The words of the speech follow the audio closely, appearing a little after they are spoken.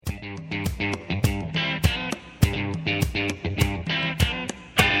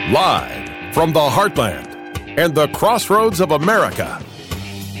Live from the heartland and the crossroads of America,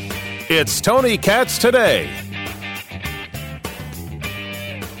 it's Tony Katz Today.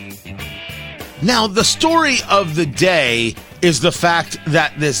 Now, the story of the day is the fact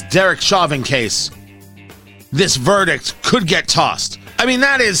that this Derek Chauvin case, this verdict could get tossed. I mean,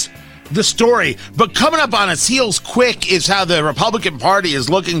 that is the story. But coming up on its heels quick is how the Republican Party is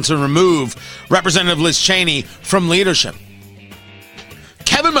looking to remove Representative Liz Cheney from leadership.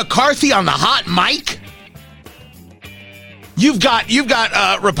 Kevin McCarthy on the hot mic. You've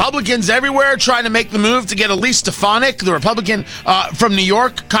got Republicans everywhere trying to make the move to get Elise Stefanik, the Republican from New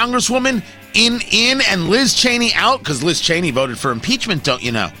York, Congresswoman, in and Liz Cheney out, because Liz Cheney voted for impeachment, don't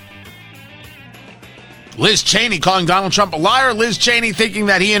you know? Liz Cheney calling Donald Trump a liar. Liz Cheney thinking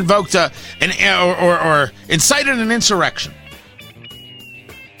that he invoked or incited an insurrection.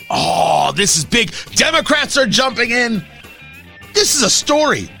 Oh, this is big. Democrats are jumping in. This is a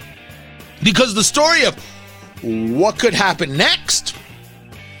story, because the story of what could happen next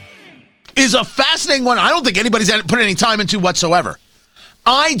is a fascinating one. I don't think anybody's put any time into whatsoever.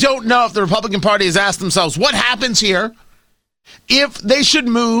 I don't know if the Republican Party has asked themselves what happens here if they should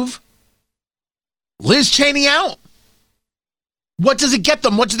move Liz Cheney out. What does it get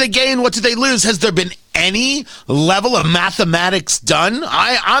them? What do they gain? What do they lose? Has there been any level of mathematics done?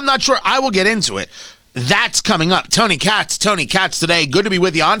 I'm not sure. I will get into it. That's coming up. Tony Katz Today. Good to be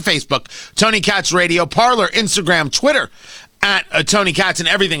with you on Facebook, Tony Katz Radio, Parler, Instagram, Twitter, at Tony Katz, and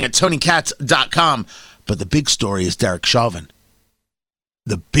everything at TonyKatz.com. But the big story is Derek Chauvin.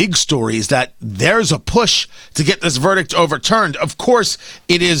 The big story is that there's a push to get this verdict overturned. Of course,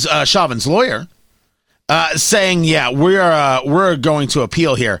 it is Chauvin's lawyer saying, yeah, we're going to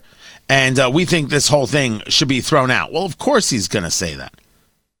appeal here, and we think this whole thing should be thrown out. Well, of course he's going to say that.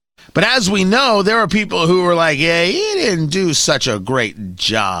 But as we know, there are people who are like, yeah, he didn't do such a great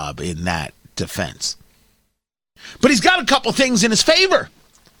job in that defense. But he's got a couple things in his favor.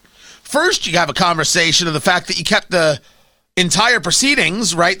 First, you have a conversation of the fact that you kept the entire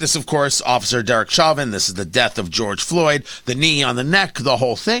proceedings, right? This, of course, Officer Derek Chauvin. This is the death of George Floyd, the knee on the neck, the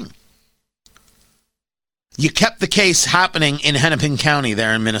whole thing. You kept the case happening in Hennepin County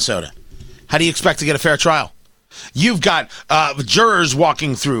there in Minnesota. How do you expect to get a fair trial? You've got jurors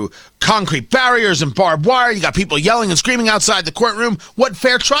walking through concrete barriers and barbed wire. You got people yelling and screaming outside the courtroom. What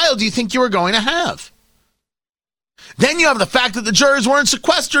fair trial do you think you were going to have? Then you have the fact that the jurors weren't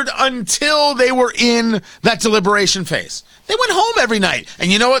sequestered until they were in that deliberation phase. They went home every night.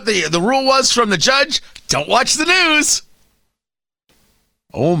 And you know what the rule was from the judge? Don't watch the news.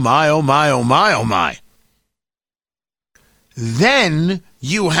 Oh my, oh my, oh my, oh my. Then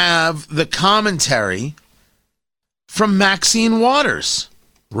you have the commentary from Maxine Waters,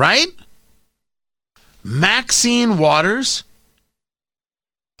 right? Maxine Waters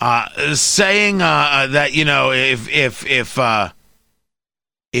saying that, you know, if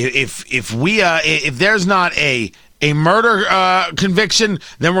there's not a murder conviction,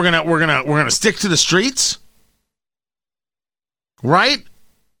 then we're gonna stick to the streets, right?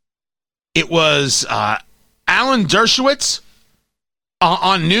 It was Alan Dershowitz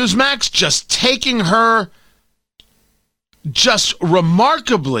on Newsmax just taking her just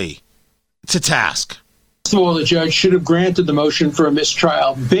remarkably to task. First of all, the judge should have granted the motion for a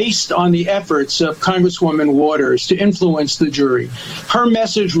mistrial based on the efforts of Congresswoman Waters to influence the jury. Her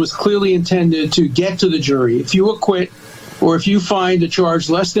message was clearly intended to get to the jury. If you acquit, or if you find a charge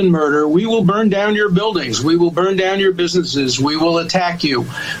less than murder, we will burn down your buildings. We will burn down your businesses. We will attack you.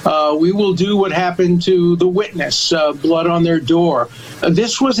 We will do what happened to the witness, blood on their door.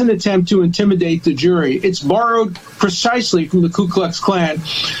 This was an attempt to intimidate the jury. It's borrowed precisely from the Ku Klux Klan.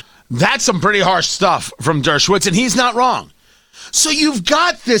 That's some pretty harsh stuff from Dershowitz, and he's not wrong. So you've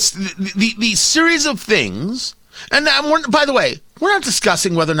got the series of things, and by the way, we're not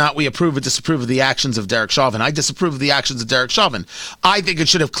discussing whether or not we approve or disapprove of the actions of Derek Chauvin. I disapprove of the actions of Derek Chauvin. I think it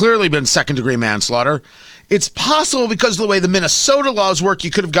should have clearly been second-degree manslaughter. It's possible because of the way the Minnesota laws work,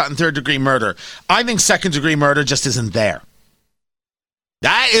 you could have gotten third-degree murder. I think second-degree murder just isn't there.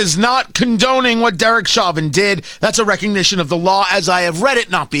 That is not condoning what Derek Chauvin did. That's a recognition of the law as I have read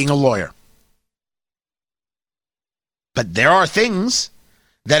it, not being a lawyer. But there are things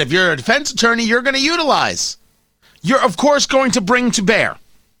that if you're a defense attorney, you're going to utilize. You're, of course, going to bring to bear.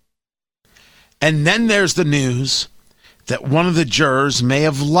 And then there's the news that one of the jurors may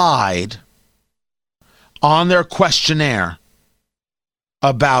have lied on their questionnaire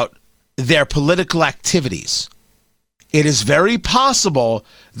about their political activities. It is very possible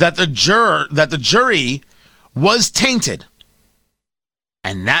that the jury was tainted.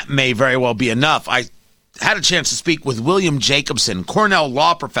 And that may very well be enough. I had a chance to speak with William Jacobson, Cornell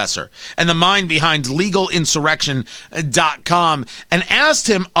law professor and the mind behind legalinsurrection.com, and asked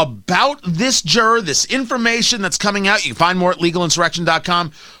him about this juror, this information that's coming out. You can find more at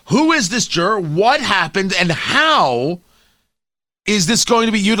legalinsurrection.com. Who is this juror? What happened? And how is this going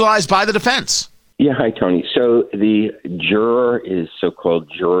to be utilized by the defense? Yeah, hi, Tony. So the juror is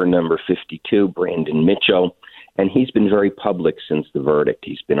so-called juror number 52, Brandon Mitchell. And he's been very public since the verdict.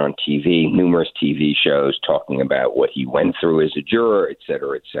 He's been on TV, numerous TV shows, talking about what he went through as a juror, et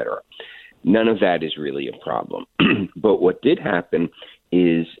cetera, et cetera. None of that is really a problem. But what did happen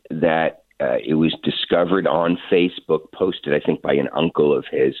is that it was discovered on Facebook, posted, I think, by an uncle of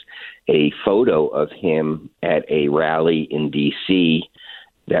his, a photo of him at a rally in D.C.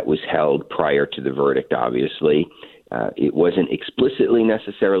 that was held prior to the verdict, obviously. It wasn't explicitly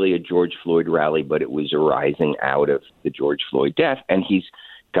necessarily a George Floyd rally, but it was arising out of the George Floyd death. And he's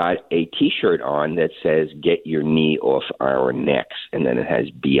got a T-shirt on that says, "Get your knee off our necks." And then it has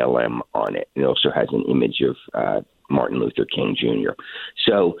BLM on it. It also has an image of Martin Luther King Jr.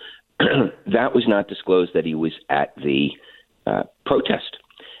 So that was not disclosed that he was at the protest.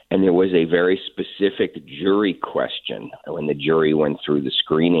 And there was a very specific jury question when the jury went through the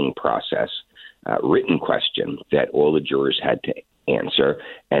screening process. Written question that all the jurors had to answer.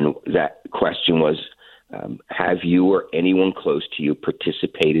 And that question was, have you or anyone close to you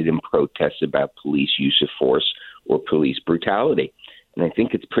participated in protests about police use of force or police brutality? And I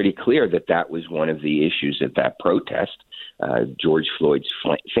think it's pretty clear that that was one of the issues at that protest. George Floyd's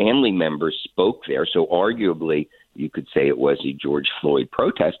family members spoke there. So arguably, you could say it was a George Floyd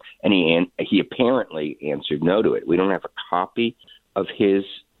protest. And he apparently answered no to it. We don't have a copy of his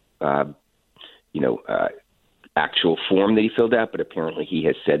actual form that he filled out, but apparently he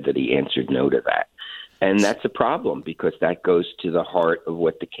has said that he answered no to that. And that's a problem because that goes to the heart of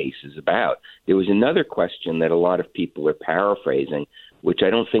what the case is about. There was another question that a lot of people are paraphrasing, which I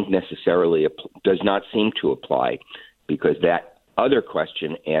don't think necessarily does not seem to apply, because that other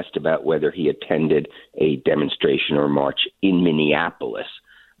question asked about whether he attended a demonstration or march in Minneapolis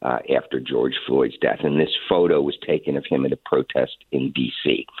after George Floyd's death. And this photo was taken of him at a protest in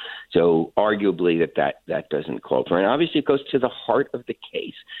D.C. So arguably that doesn't call for it. And obviously it goes to the heart of the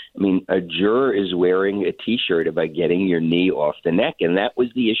case. I mean, a juror is wearing a T-shirt about getting your knee off the neck, and that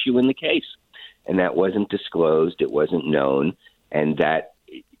was the issue in the case. And that wasn't disclosed. It wasn't known. And that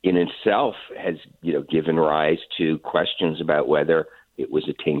in itself has, given rise to questions about whether it was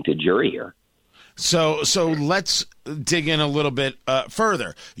a tainted jury here. So let's dig in a little bit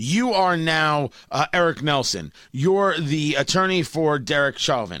further. You are now Eric Nelson. You're the attorney for Derek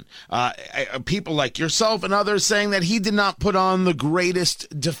Chauvin. People like yourself and others saying that he did not put on the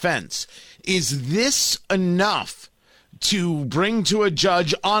greatest defense. Is this enough to bring to a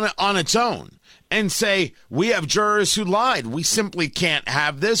judge on its own and say, we have jurors who lied? We simply can't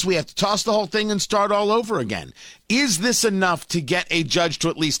have this. We have to toss the whole thing and start all over again. Is this enough to get a judge to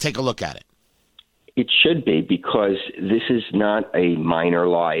at least take a look at it? It should be, because this is not a minor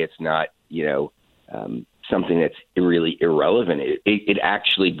lie. It's not, something that's really irrelevant. It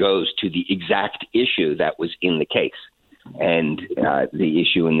actually goes to the exact issue that was in the case. And the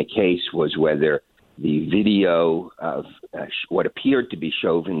issue in the case was whether the video of what appeared to be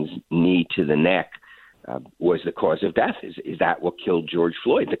Chauvin's knee to the neck was the cause of death. Is that what killed George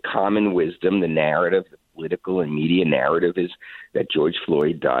Floyd? The common wisdom, the narrative, the political and media narrative is that George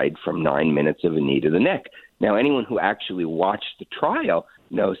Floyd died from 9 minutes of a knee to the neck. Now, anyone who actually watched the trial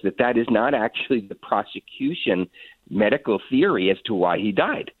knows that that is not actually the prosecution medical theory as to why he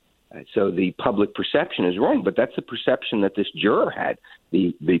died. So the public perception is wrong, but that's the perception that this juror had.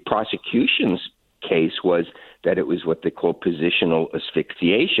 The prosecution's case was that it was what they call positional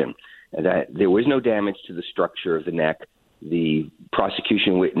asphyxiation, that there was no damage to the structure of the neck. The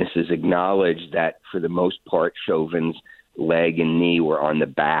prosecution witnesses acknowledged that for the most part, Chauvin's leg and knee were on the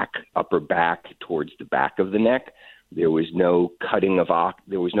back, upper back, towards the back of the neck. There was no cutting of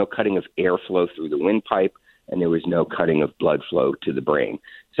airflow through the windpipe, and there was no cutting of blood flow to the brain.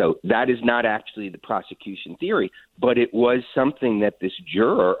 So that is not actually the prosecution theory, but it was something that this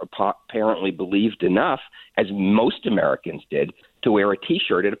juror apparently believed enough, as most Americans did, to wear a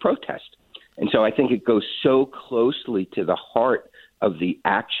T-shirt at a protest. And so I think it goes so closely to the heart of the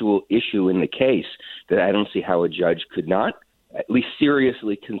actual issue in the case that I don't see how a judge could not at least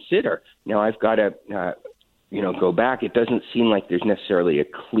seriously consider. Now, I've got to go back. It doesn't seem like there's necessarily a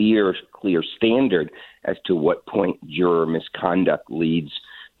clear standard as to what point juror misconduct leads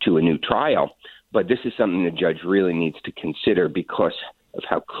to a new trial. But this is something the judge really needs to consider because of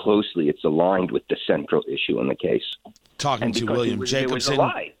how closely it's aligned with the central issue in the case. Talking to William Jacobson.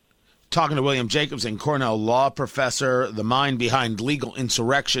 Talking to William Jacobson, Cornell law professor, the mind behind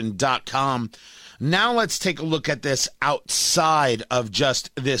legalinsurrection.com. Now let's take a look at this outside of just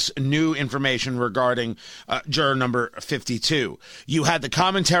this new information regarding juror number 52. You had the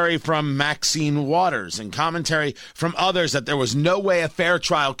commentary from Maxine Waters and commentary from others that there was no way a fair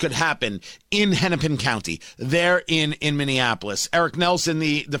trial could happen in Hennepin County, there in Minneapolis. Eric Nelson,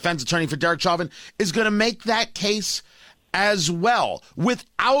 the defense attorney for Derek Chauvin, is going to make that case as well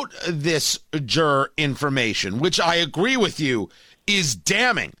without this juror information, which I agree with you is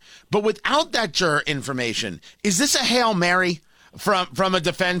damning. But without that juror information, is this a Hail Mary from a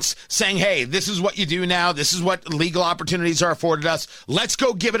defense saying, hey, this is what you do now, this is what legal opportunities are afforded us, let's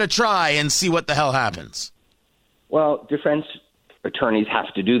go give it a try and see what the hell happens? Well, defense attorneys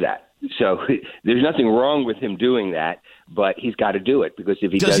have to do that. So there's nothing wrong with him doing that, but he's got to do it, because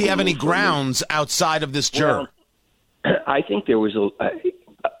if he does he have any grounds outside of this juror? Well, I think there was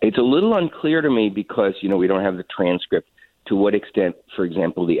it's a little unclear to me, because, we don't have the transcript to what extent, for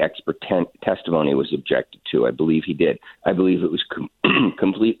example, the expert testimony was objected to. I believe he did. I believe it was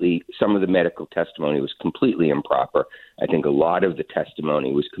completely, some of the medical testimony was completely improper. I think a lot of the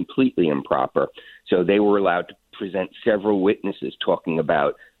testimony was completely improper. So they were allowed to present several witnesses talking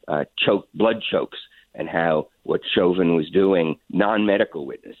about blood chokes and how what Chauvin was doing, non-medical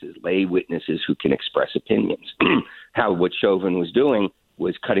witnesses, lay witnesses who can express opinions, how what Chauvin was doing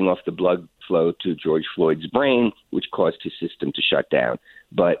was cutting off the blood flow to George Floyd's brain, which caused his system to shut down.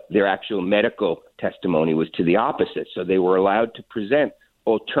 But their actual medical testimony was to the opposite. So they were allowed to present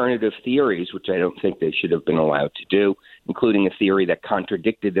alternative theories, which I don't think they should have been allowed to do, including a theory that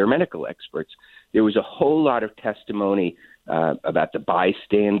contradicted their medical experts. There was a whole lot of testimony about the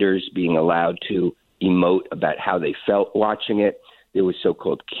bystanders being allowed to emote about how they felt watching it. There was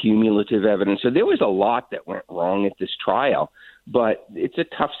so-called cumulative evidence. So there was a lot that went wrong at this trial. But it's a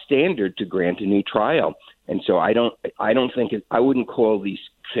tough standard to grant a new trial. And so I don't think I wouldn't call these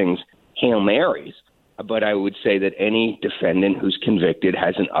things Hail Marys, but I would say that any defendant who's convicted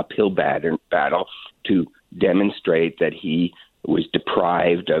has an uphill battle to demonstrate that he was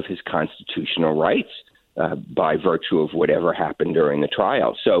deprived of his constitutional rights by virtue of whatever happened during the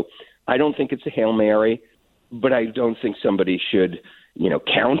trial. So I don't think it's a Hail Mary, but I don't think somebody should,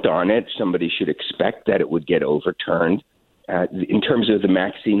 count on it. Somebody should expect that it would get overturned. In terms of the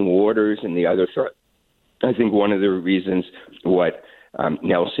Maxine Waters and the other threat, I think one of the reasons what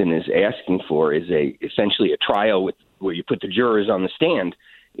Nelson is asking for is essentially a trial where you put the jurors on the stand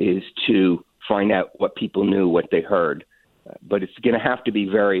is to find out what people knew, what they heard. But it's going to have to be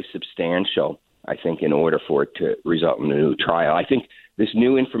very substantial, I think, in order for it to result in a new trial. I think this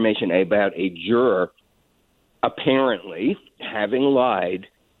new information about a juror apparently having lied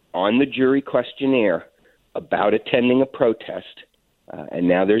on the jury questionnaire about attending a protest, and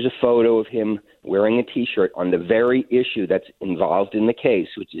now there's a photo of him wearing a T-shirt on the very issue that's involved in the case,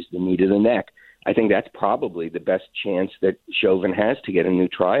 which is the knee to the neck. I think that's probably the best chance that Chauvin has to get a new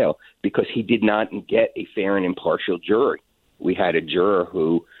trial, because he did not get a fair and impartial jury. We had a juror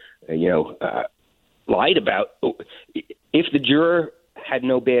who, lied about. If the juror had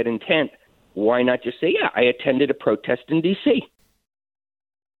no bad intent, why not just say, yeah, I attended a protest in D.C.?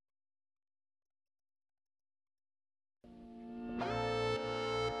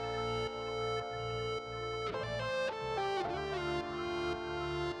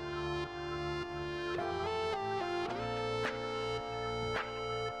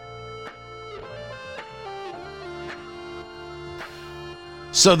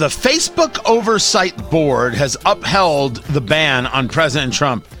 So the Facebook Oversight Board has upheld the ban on President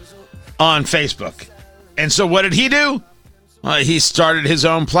Trump on Facebook. And so what did he do? He started his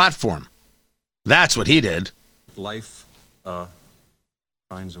own platform. That's what he did. Life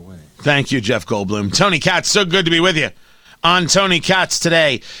finds a way. Thank you, Jeff Goldblum. Tony Katz, so good to be with you on Tony Katz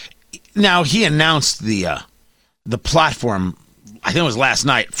today. Now, he announced the platform, I think it was last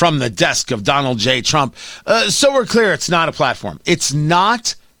night, from the desk of Donald J. Trump. So we're clear, it's not a platform. It's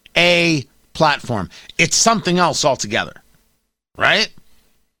not a platform. It's something else altogether, right?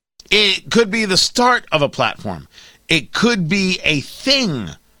 It could be the start of a platform. It could be a thing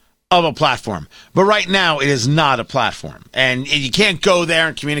of a platform. But right now, it is not a platform. And you can't go there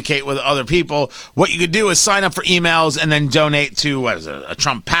and communicate with other people. What you could do is sign up for emails and then donate to a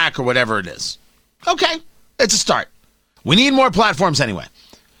Trump PAC or whatever it is. Okay, it's a start. We need more platforms anyway.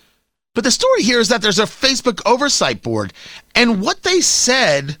 But the story here is that there's a Facebook Oversight Board. And what they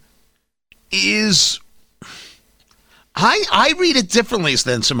said is, I read it differently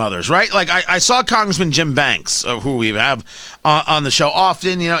than some others, right? Like I saw Congressman Jim Banks, who we have on the show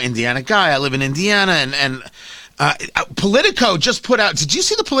often, Indiana guy. I live in Indiana. And Politico just put out, did you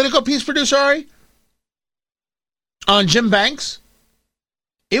see the Politico piece, producer Ari? On Jim Banks?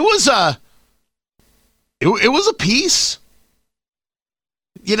 It was a piece,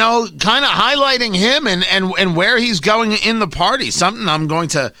 you know, kind of highlighting him and where he's going in the party. Something I'm going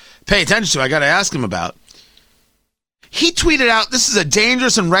to pay attention to. I got to ask him about. He tweeted out, "This is a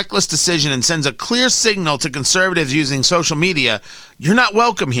dangerous and reckless decision and sends a clear signal to conservatives using social media. You're not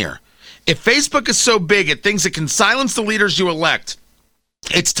welcome here. If Facebook is so big it thinks it can silence the leaders you elect,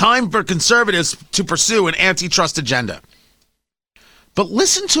 it's time for conservatives to pursue an antitrust agenda." But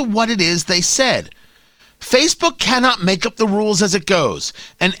listen to what it is they said. Facebook cannot make up the rules as it goes,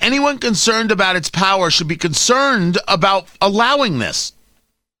 and anyone concerned about its power should be concerned about allowing this.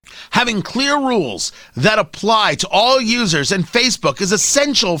 Having clear rules that apply to all users and Facebook is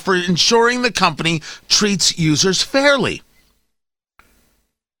essential for ensuring the company treats users fairly.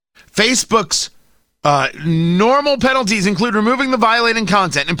 Facebook's normal penalties include removing the violating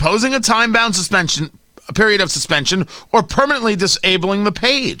content, imposing a time-bound period of suspension, or permanently disabling the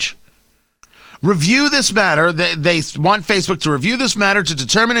page. Review this matter. They want Facebook to review this matter to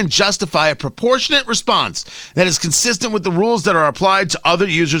determine and justify a proportionate response that is consistent with the rules that are applied to other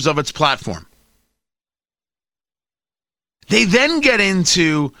users of its platform. They then get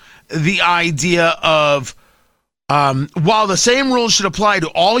into the idea of, while the same rules should apply to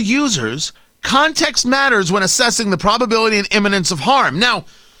all users, context matters when assessing the probability and imminence of harm. Now,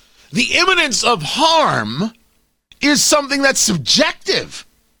 the imminence of harm is something that's subjective.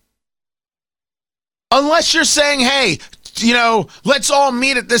 Unless you're saying, hey, you know, let's all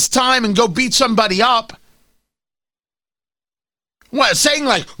meet at this time and go beat somebody up. What, saying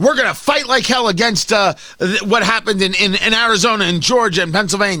like, we're going to fight like hell against what happened in Arizona and Georgia and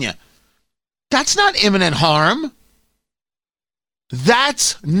Pennsylvania. That's not imminent harm.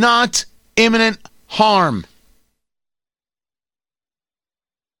 That's not imminent harm.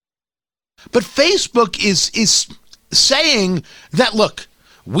 But Facebook is saying that, look,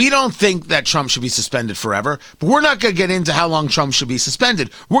 we don't think that Trump should be suspended forever, but we're not going to get into how long Trump should be suspended.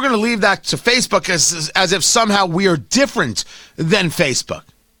 We're going to leave that to Facebook as if somehow we are different than Facebook.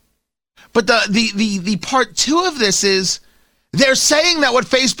 But the part two of this is they're saying that what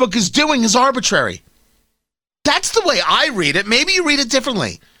Facebook is doing is arbitrary. That's the way I read it. Maybe you read it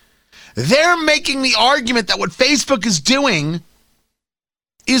differently. They're making the argument that what Facebook is doing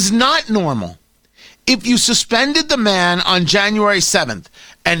is not normal. If you suspended the man on January 7th,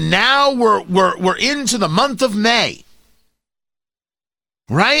 and now we're into the month of May,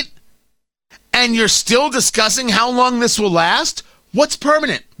 right? And you're still discussing how long this will last? What's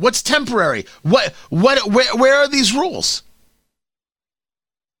permanent? What's temporary? Where are these rules?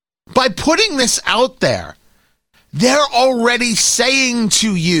 By putting this out there, they're already saying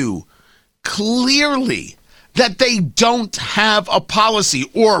to you clearly that they don't have a policy,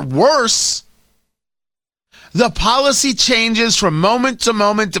 or worse, the policy changes from moment to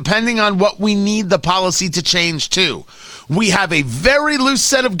moment depending on what we need the policy to change to. We have a very loose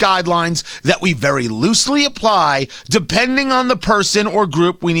set of guidelines that we very loosely apply depending on the person or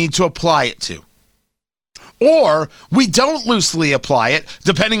group we need to apply it to. Or we don't loosely apply it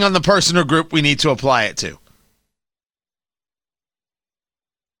depending on the person or group we need to apply it to.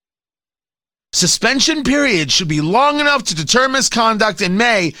 Suspension periods should be long enough to deter misconduct and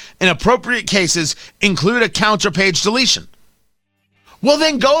may, in appropriate cases, include a counter-page deletion. Well,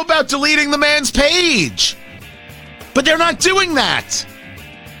 then go about deleting the man's page. But they're not doing that.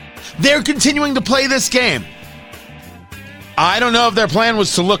 They're continuing to play this game. I don't know if their plan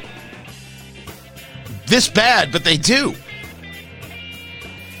was to look this bad, but they do.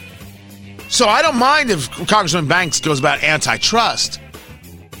 So I don't mind if Congressman Banks goes about antitrust.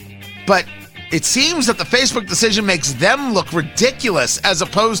 But it seems that the Facebook decision makes them look ridiculous as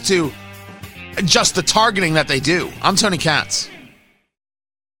opposed to just the targeting that they do. I'm Tony Katz.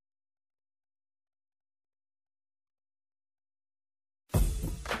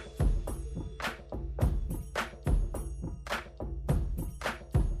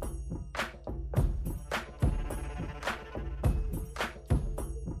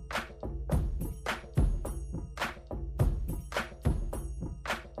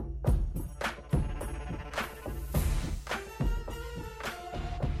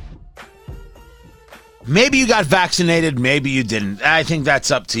 Maybe you got vaccinated, maybe you didn't. I think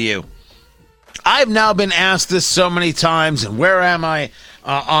that's up to you. I've now been asked this so many times, and where am I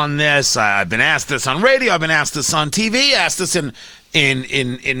on this? I've been asked this on radio, I've been asked this on TV, asked this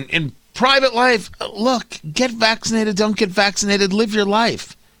in private life. Look, get vaccinated, don't get vaccinated, live your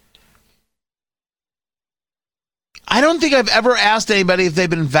life. I don't think I've ever asked anybody if they've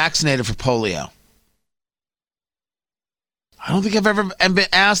been vaccinated for polio. I don't think I've ever been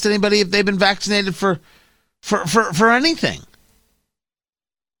asked anybody if they've been vaccinated for anything.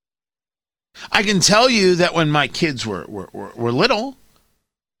 I can tell you that when my kids were little,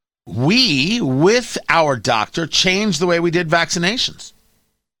 we, with our doctor, changed the way we did vaccinations.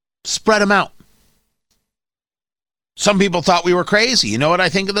 Spread them out. Some people thought we were crazy. You know what I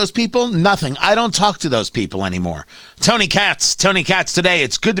think of those people? Nothing. I don't talk to those people anymore. Tony Katz Today.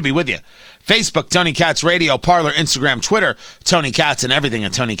 It's good to be with you. Facebook, Tony Katz Radio, Parler, Instagram, Twitter, Tony Katz, and everything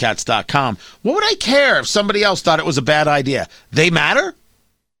at TonyKatz.com. What would I care if somebody else thought it was a bad idea? They matter?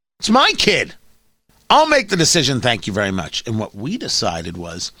 It's my kid. I'll make the decision, thank you very much. And what we decided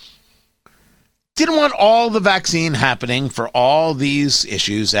was, didn't want all the vaccine happening for all these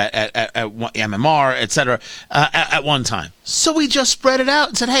issues at MMR, et cetera, at one time. So we just spread it out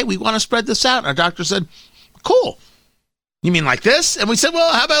and said, hey, we want to spread this out. And our doctor said, cool. You mean like this? And we said,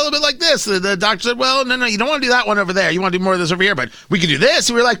 well, how about a little bit like this? The doctor said, well, no, you don't want to do that one over there. You want to do more of this over here, but we can do this.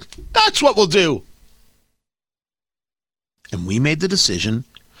 And we were like, that's what we'll do. And we made the decision,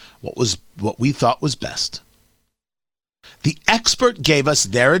 what we thought was best. The expert gave us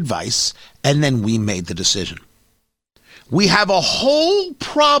their advice, and then we made the decision. We have a whole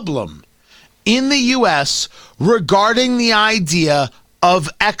problem in the U.S. regarding the idea of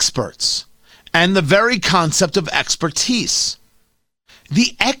experts and the very concept of expertise.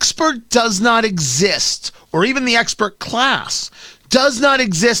 The expert does not exist, or even the expert class does not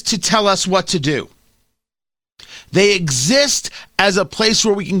exist to tell us what to do. They exist as a place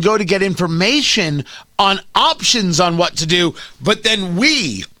where we can go to get information on options on what to do, but then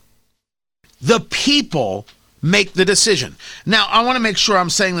we, the people, make the decision. Now, I want to make sure I'm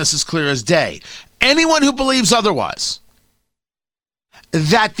saying this as clear as day. Anyone who believes otherwise,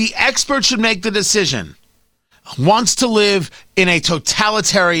 that the expert should make the decision, wants to live in a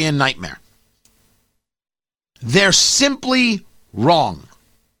totalitarian nightmare. They're simply wrong.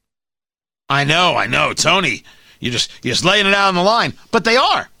 I know, Tony. You're just laying it out on the line. But they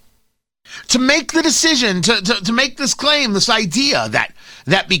are. To make the decision, to make this claim, this idea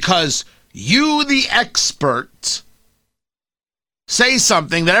that because you, the expert, say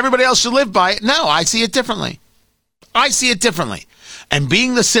something that everybody else should live by, no, I see it differently. And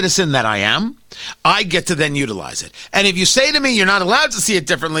being the citizen that I am, I get to then utilize it. And if you say to me you're not allowed to see it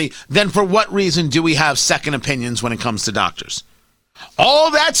differently, then for what reason do we have second opinions when it comes to doctors?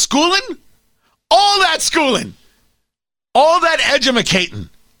 All that schooling, all that edumacating,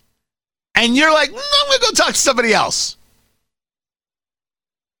 and you're like, no, I'm going to go talk to somebody else.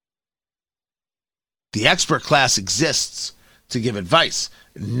 The expert class exists to give advice,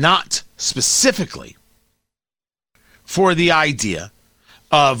 not specifically for the idea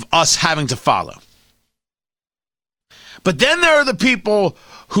of us having to follow. But then there are the people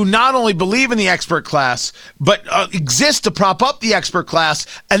who not only believe in the expert class, but exist to prop up the expert class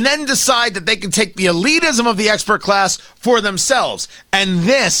and then decide that they can take the elitism of the expert class for themselves. And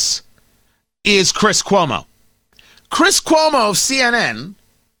this is Chris Cuomo. Chris Cuomo of CNN.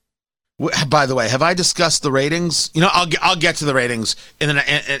 By the way, have I discussed the ratings? You know, I'll get to the ratings in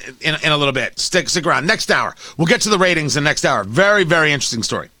a little bit. Stick around. Next hour, we'll get to the ratings in the next hour. Very, very interesting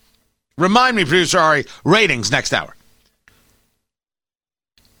story. Remind me, producer Ari, ratings next hour.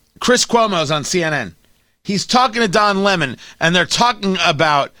 Chris Cuomo's on CNN. He's talking to Don Lemon, and they're talking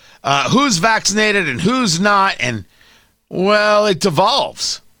about who's vaccinated and who's not, and, well, it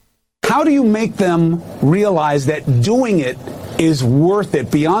devolves. How do you make them realize that doing it is worth it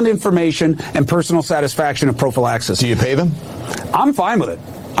beyond information and personal satisfaction and prophylaxis? Do you pay them? I'm fine with it.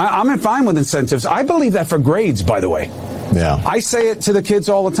 I'm fine with incentives. I believe that for grades, by the way. Yeah. I say it to the kids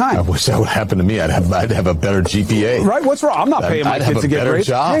all the time. I wish that would happen to me. I'd have a better GPA. Right? What's wrong? I'm not paying my kids to get grades.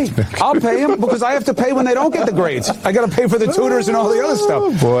 Job. Hey, I'll pay them because I have to pay when they don't get the grades. I got to pay for the tutors and all the other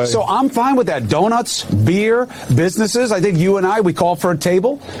stuff. Boy. So I'm fine with that. Donuts, beer, businesses. I think you and we call for a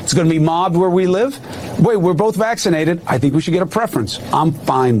table. It's going to be mobbed where we live. Wait, we're both vaccinated. I think we should get a preference. I'm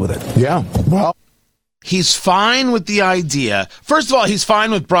fine with it. Yeah. Well, he's fine with the idea. First of all, he's fine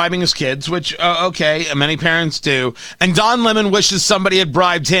with bribing his kids, which, okay, many parents do. And Don Lemon wishes somebody had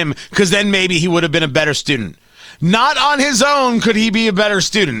bribed him because then maybe he would have been a better student. Not on his own could he be a better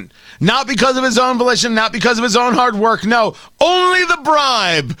student. Not because of his own volition, not because of his own hard work. No, only the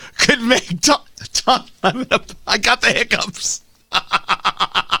bribe could make Don Lemon. I got the hiccups.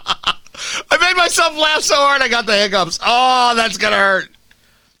 I made myself laugh so hard I got the hiccups. Oh, that's going to hurt.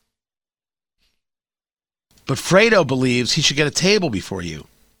 But Fredo believes he should get a table before you.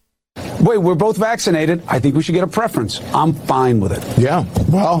 Wait, we're both vaccinated. I think we should get a preference. I'm fine with it. Yeah.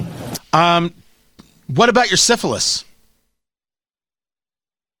 Well, what about your syphilis?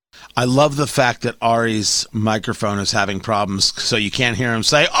 I love the fact that Ari's microphone is having problems, so you can't hear him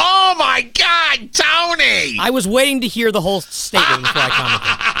say, "Oh my God, Tony!" I was waiting to hear the whole statement before I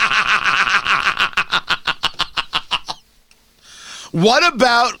commented. What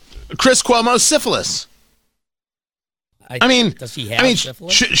about Chris Cuomo's syphilis? I mean, does he have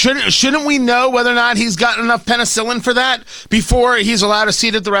syphilis? Shouldn't we know whether or not he's got enough penicillin for that before he's allowed a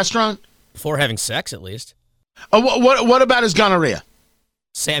seat at the restaurant? Before having sex, at least. What about his gonorrhea?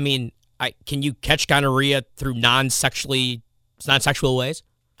 Say, can you catch gonorrhea through non-sexual ways?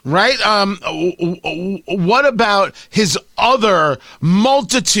 Right? What about his other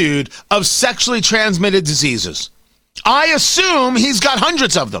multitude of sexually transmitted diseases? I assume he's got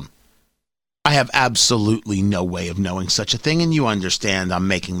hundreds of them. I have absolutely no way of knowing such a thing, and you understand I'm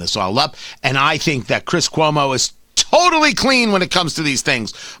making this all up, and I think that Chris Cuomo is totally clean when it comes to these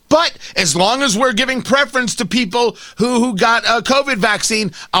things. But as long as we're giving preference to people who got a COVID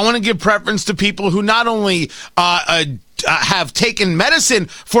vaccine, I want to give preference to people who not only have taken medicine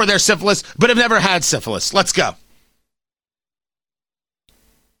for their syphilis, but have never had syphilis. Let's go.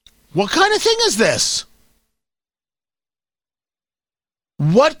 What kind of thing is this?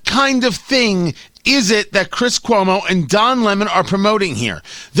 What kind of thing is it that Chris Cuomo and Don Lemon are promoting here?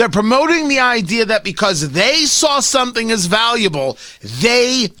 They're promoting the idea that because they saw something as valuable,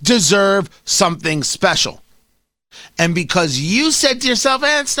 they deserve something special. And because you said to yourself,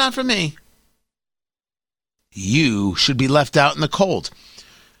 it's not for me, you should be left out in the cold.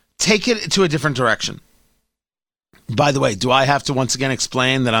 Take it to a different direction. By the way, do I have to once again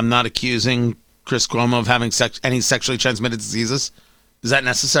explain that I'm not accusing Chris Cuomo of having any sexually transmitted diseases? Is that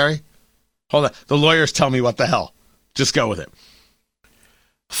necessary? Hold on. The lawyers tell me what the hell. Just go with it.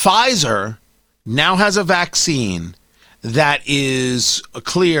 Pfizer now has a vaccine that is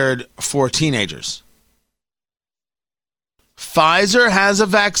cleared for teenagers. Pfizer has a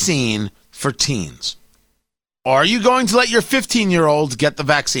vaccine for teens. Are you going to let your 15-year-old get the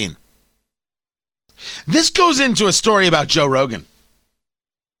vaccine? This goes into a story about Joe Rogan.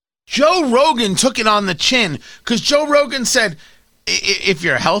 Joe Rogan took it on the chin because Joe Rogan said, if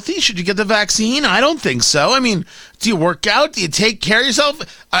you're healthy, should you get the vaccine? I don't think so. I mean, do you work out? Do you take care of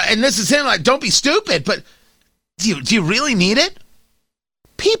yourself? And this is him like, don't be stupid, but do you really need it?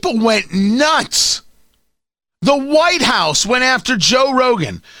 People went nuts. The White House went after Joe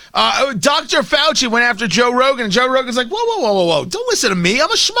Rogan. Dr. Fauci went after Joe Rogan. And Joe Rogan's like, whoa. Don't listen to me.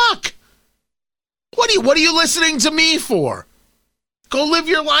 I'm a schmuck. What are you listening to me for? Go live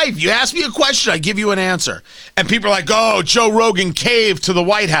your life. You ask me a question, I give you an answer. And people are like, oh, Joe Rogan caved to the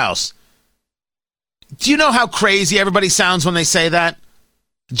White House. Do you know how crazy everybody sounds when they say that?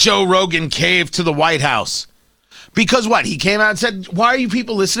 Joe Rogan caved to the White House. Because what? He came out and said, why are you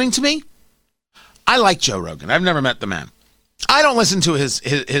people listening to me? I like Joe Rogan. I've never met the man. I don't listen to his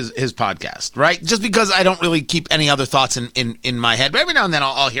podcast, right? Just because I don't really keep any other thoughts in my head. But every now and then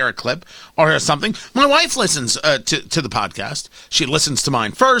I'll hear a clip or hear something. My wife listens to the podcast. She listens to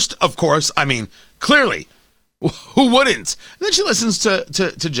mine first, of course. I mean, clearly, who wouldn't? And then she listens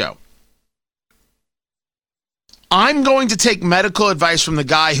to Joe. I'm going to take medical advice from the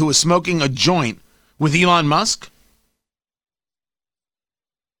guy who was smoking a joint with Elon Musk.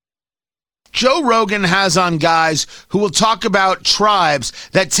 Joe Rogan has on guys who will talk about tribes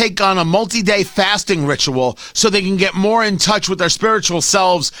that take on a multi-day fasting ritual so they can get more in touch with their spiritual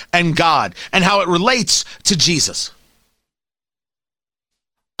selves and God and how it relates to Jesus.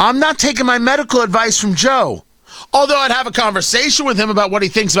 I'm not taking my medical advice from Joe, although I'd have a conversation with him about what he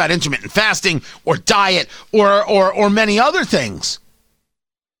thinks about intermittent fasting or diet or many other things.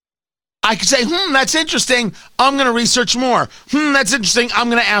 I could say, that's interesting. I'm going to research more. That's interesting. I'm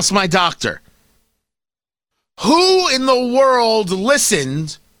going to ask my doctor. Who in the world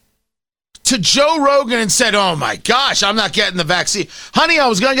listened to Joe Rogan and said, oh my gosh, I'm not getting the vaccine. Honey, I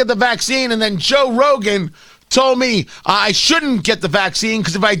was going to get the vaccine, and then Joe Rogan told me I shouldn't get the vaccine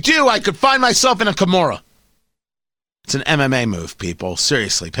because if I do, I could find myself in a Kimura. It's an MMA move, people.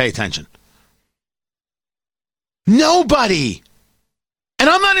 Seriously, pay attention. Nobody. And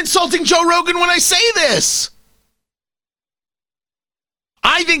I'm not insulting Joe Rogan when I say this.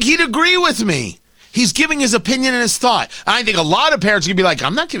 I think he'd agree with me. He's giving his opinion and his thought. I think a lot of parents are going to be like,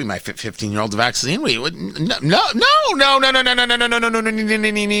 I'm not giving my 15-year-old the vaccine. No.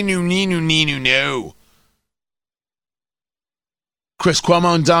 Chris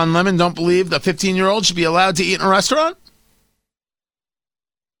Cuomo and Don Lemon don't believe the 15-year-old should be allowed to eat in a restaurant?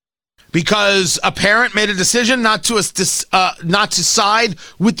 Because a parent made a decision not to side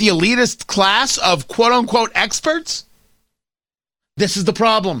with the elitist class of quote-unquote experts? This is the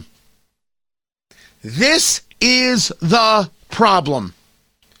problem. This is the problem.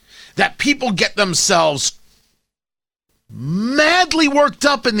 that people get themselves madly worked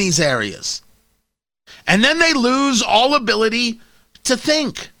up in these areas. And then they lose all ability to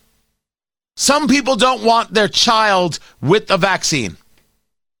think. Some people don't want their child with a vaccine.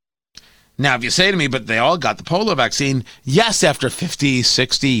 Now, if you say to me, but they all got the polio vaccine, yes, after 50,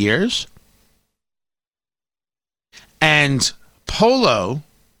 60 years. And polio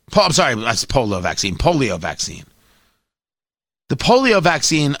vaccine. The polio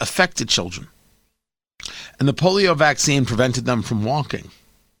vaccine affected children. And the polio vaccine prevented them from walking.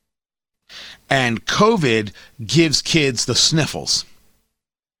 And COVID gives kids the sniffles.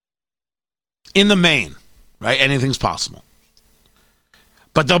 In the main, right? Anything's possible.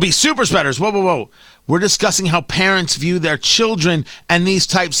 But there'll be super spreaders. Whoa. We're discussing how parents view their children and these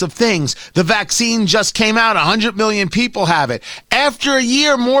types of things. The vaccine just came out. 100 million people have it. After a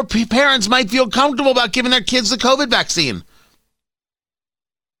year, more parents might feel comfortable about giving their kids the COVID vaccine.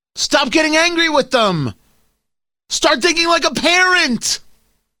 Stop getting angry with them. Start thinking like a parent.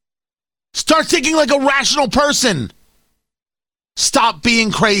 Start thinking like a rational person. Stop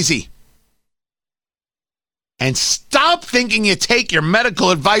being crazy. And stop thinking you take your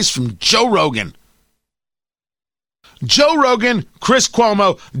medical advice from Joe Rogan. Joe Rogan, Chris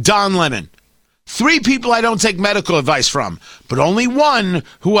Cuomo, Don Lemon. 3 people I don't take medical advice from, but only one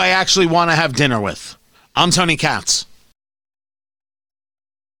who I actually want to have dinner with. I'm Tony Katz.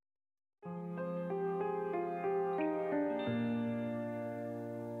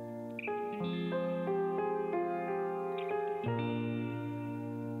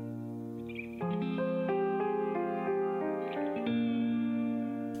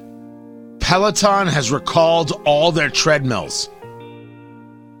 Peloton has recalled all their treadmills.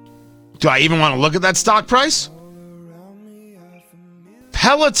 Do I even want to look at that stock price?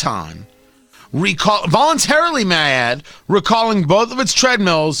 Peloton voluntarily, may I add, recalling both of its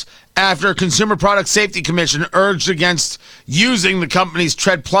treadmills after a Consumer Product Safety Commission urged against using the company's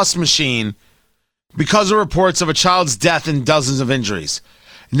Tread Plus machine because of reports of a child's death and dozens of injuries.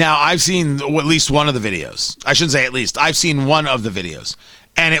 Now, I've seen at least one of the videos. I shouldn't say at least. I've seen one of the videos.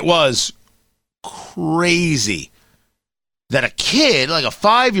 And it was crazy that a kid, like a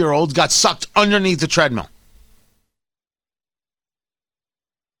 5-year-old, got sucked underneath the treadmill.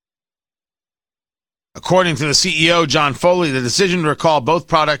 According to the CEO, John Foley, the decision to recall both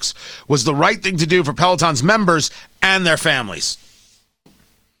products was the right thing to do for Peloton's members and their families.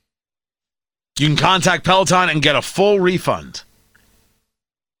 You can contact Peloton and get a full refund.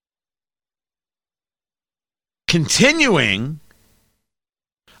 Continuing,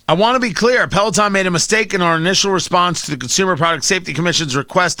 I want to be clear, Peloton made a mistake in our initial response to the Consumer Product Safety Commission's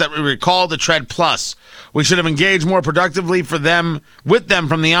request that we recall the Tread Plus. We should have engaged more productively with them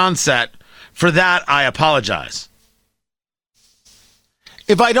from the onset. For that, I apologize.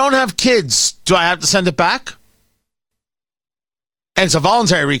 If I don't have kids, do I have to send it back? And it's a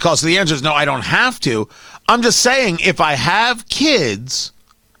voluntary recall, so the answer is no, I don't have to. I'm just saying, if I have kids,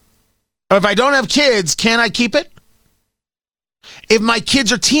 or if I don't have kids, can I keep it? If my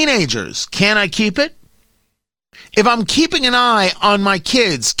kids are teenagers, can I keep it? If I'm keeping an eye on my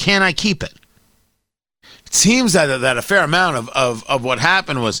kids, can I keep it? It seems that a fair amount of what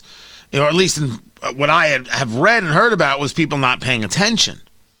happened was, or at least in what I have read and heard about, was people not paying attention.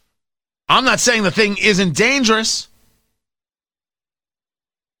 I'm not saying the thing isn't dangerous.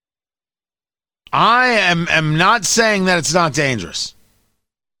 I am not saying that it's not dangerous.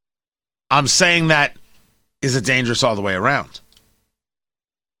 I'm saying that, is it dangerous all the way around?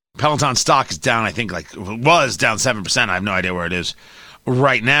 Peloton stock is down, I think, was down 7%. I have no idea where it is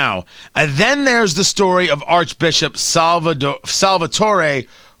right now. And then there's the story of Archbishop Salvatore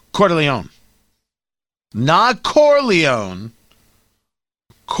Cordileone. Not Corleone.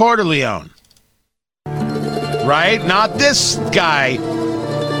 Cordileone. Right? Not this guy.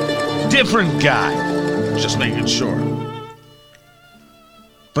 Different guy. Just making sure.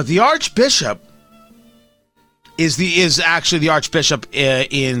 But the Archbishop is actually the Archbishop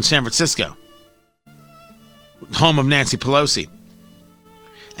in San Francisco, home of Nancy Pelosi.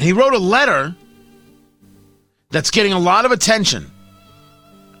 And he wrote a letter that's getting a lot of attention.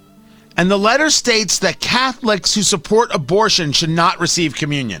 And the letter states that Catholics who support abortion should not receive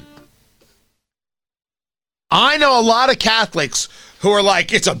communion. I know a lot of Catholics who are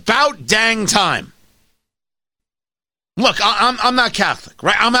like, it's about dang time. Look, I'm not Catholic,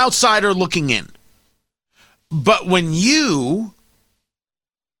 right? I'm outsider looking in. But when you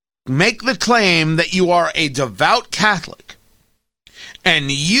make the claim that you are a devout Catholic and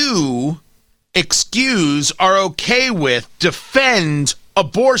you are okay with, defend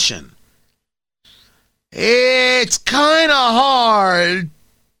abortion, it's kind of hard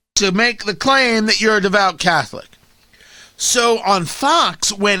to make the claim that you're a devout Catholic. So on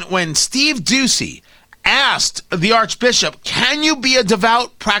Fox, when Steve Doocy asked the Archbishop, can you be a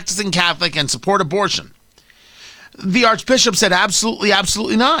devout practicing Catholic and support abortion? The Archbishop said, absolutely,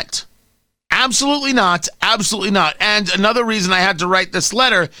 absolutely not. Absolutely not. Absolutely not. And another reason I had to write this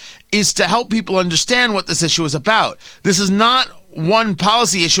letter is to help people understand what this issue is about. This is not one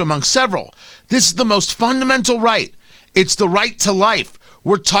policy issue among several. This is the most fundamental right. It's the right to life.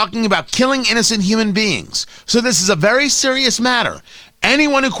 We're talking about killing innocent human beings. So this is a very serious matter.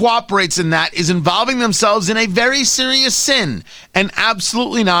 Anyone who cooperates in that is involving themselves in a very serious sin. And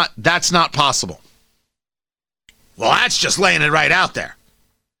absolutely not, that's not possible. Well, that's just laying it right out there.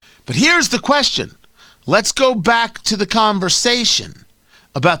 But here's the question. Let's go back to the conversation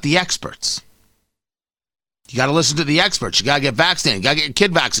about the experts. You got to listen to the experts. You got to get vaccinated. You got to get your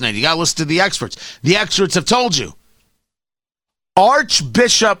kid vaccinated. You got to listen to the experts. The experts have told you.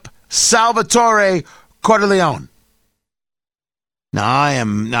 Archbishop Salvatore Cordileone. Now, I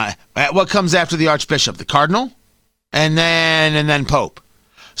am not. What comes after the Archbishop? The Cardinal? And then Pope.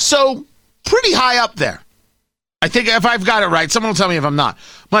 So, pretty high up there. I think if I've got it right, someone will tell me if I'm not.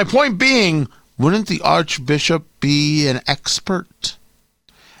 My point being, wouldn't the Archbishop be an expert?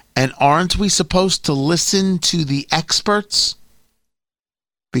 And aren't we supposed to listen to the experts?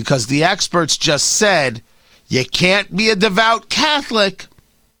 Because the experts just said, you can't be a devout Catholic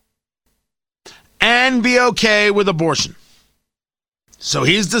and be okay with abortion. So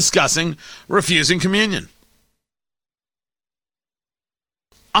he's discussing refusing communion.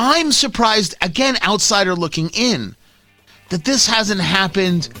 I'm surprised, again, outsider looking in, that this hasn't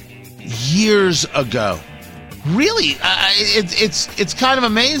happened years ago. Really, it's kind of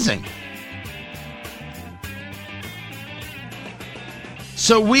amazing.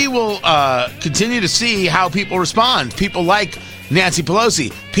 So we will continue to see how people respond. People like Nancy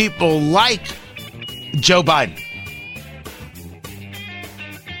Pelosi. People like Joe Biden.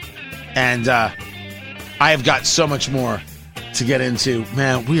 And I have got so much more to get into.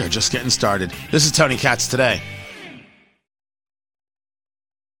 Man, we are just getting started. This is Tony Katz Today.